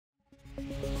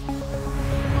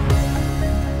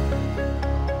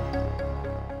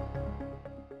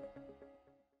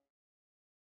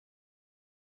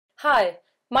Hi,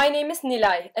 my name is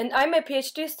Nilay and I'm a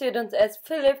PhD student at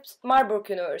Philips Marburg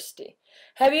University.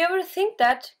 Have you ever think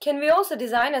that can we also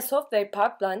design a software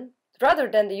pipeline rather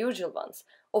than the usual ones?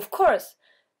 Of course,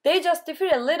 they just differ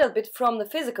a little bit from the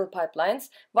physical pipelines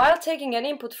while taking an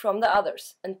input from the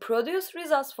others and produce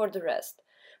results for the rest.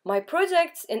 My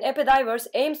project in Epidiverse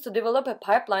aims to develop a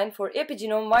pipeline for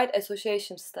epigenome-wide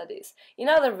association studies, in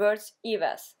other words,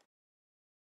 EWAS.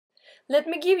 Let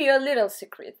me give you a little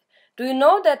secret. Do you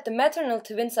know that the maternal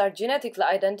twins are genetically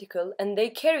identical and they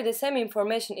carry the same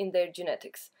information in their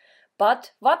genetics?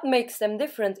 But what makes them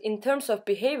different in terms of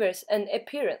behaviors and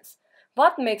appearance?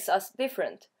 What makes us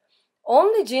different?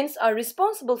 Only genes are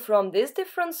responsible from these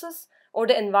differences, or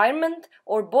the environment,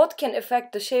 or both can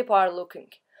affect the shape we are looking?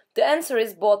 The answer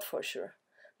is both for sure.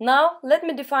 Now, let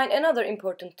me define another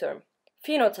important term: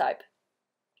 phenotype.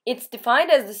 It's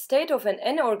defined as the state of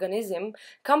any organism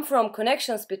come from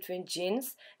connections between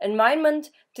genes, environment,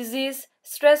 disease,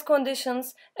 stress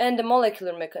conditions, and the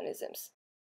molecular mechanisms.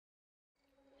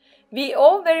 We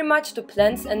owe very much to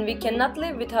plants and we cannot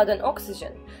live without an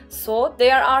oxygen, so they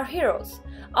are our heroes.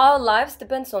 Our lives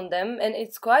depend on them and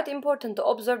it's quite important to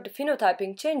observe the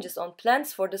phenotyping changes on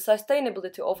plants for the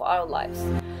sustainability of our lives.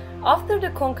 After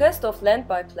the conquest of land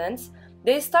by plants,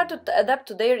 they started to adapt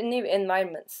to their new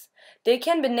environments. They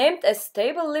can be named as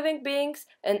stable living beings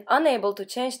and unable to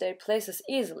change their places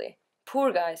easily.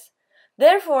 Poor guys.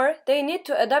 Therefore, they need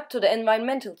to adapt to the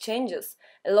environmental changes,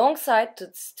 alongside to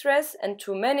stress and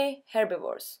too many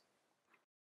herbivores.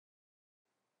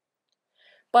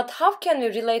 But how can we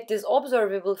relate these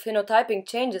observable phenotyping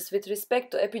changes with respect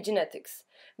to epigenetics?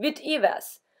 With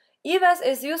EWAS. EWAS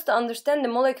is used to understand the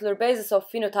molecular basis of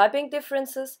phenotyping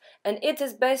differences, and it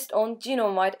is based on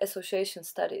genome-wide association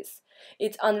studies.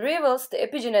 It unravels the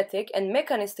epigenetic and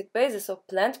mechanistic basis of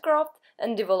plant growth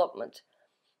and development.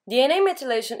 DNA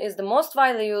methylation is the most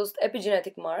widely used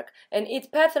epigenetic mark, and its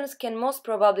patterns can most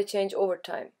probably change over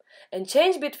time, and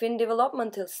change between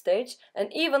developmental stage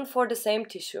and even for the same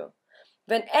tissue.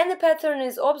 When any pattern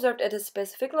is observed at a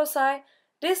specific loci,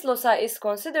 this loci is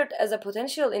considered as a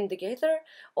potential indicator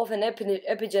of an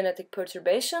epigenetic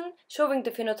perturbation, showing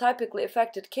the phenotypically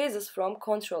affected cases from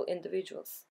control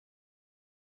individuals.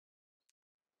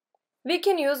 We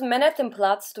can use Manhattan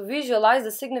plots to visualize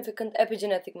the significant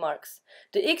epigenetic marks.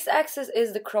 The x-axis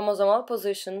is the chromosomal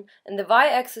position, and the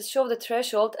y-axis shows the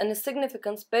threshold and the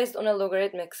significance based on a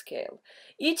logarithmic scale.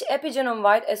 Each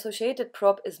epigenome-wide associated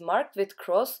probe is marked with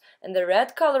cross and the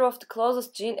red color of the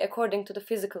closest gene according to the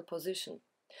physical position.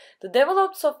 The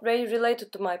developed software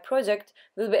related to my project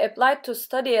will be applied to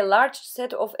study a large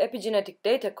set of epigenetic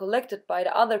data collected by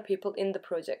the other people in the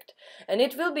project, and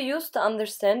it will be used to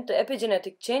understand the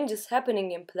epigenetic changes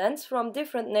happening in plants from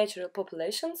different natural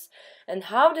populations and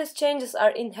how these changes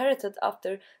are inherited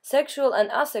after sexual and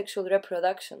asexual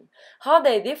reproduction, how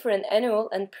they differ in annual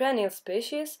and perennial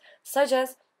species such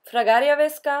as Fragaria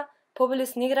vesca,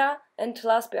 Populus nigra, and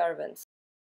Evas.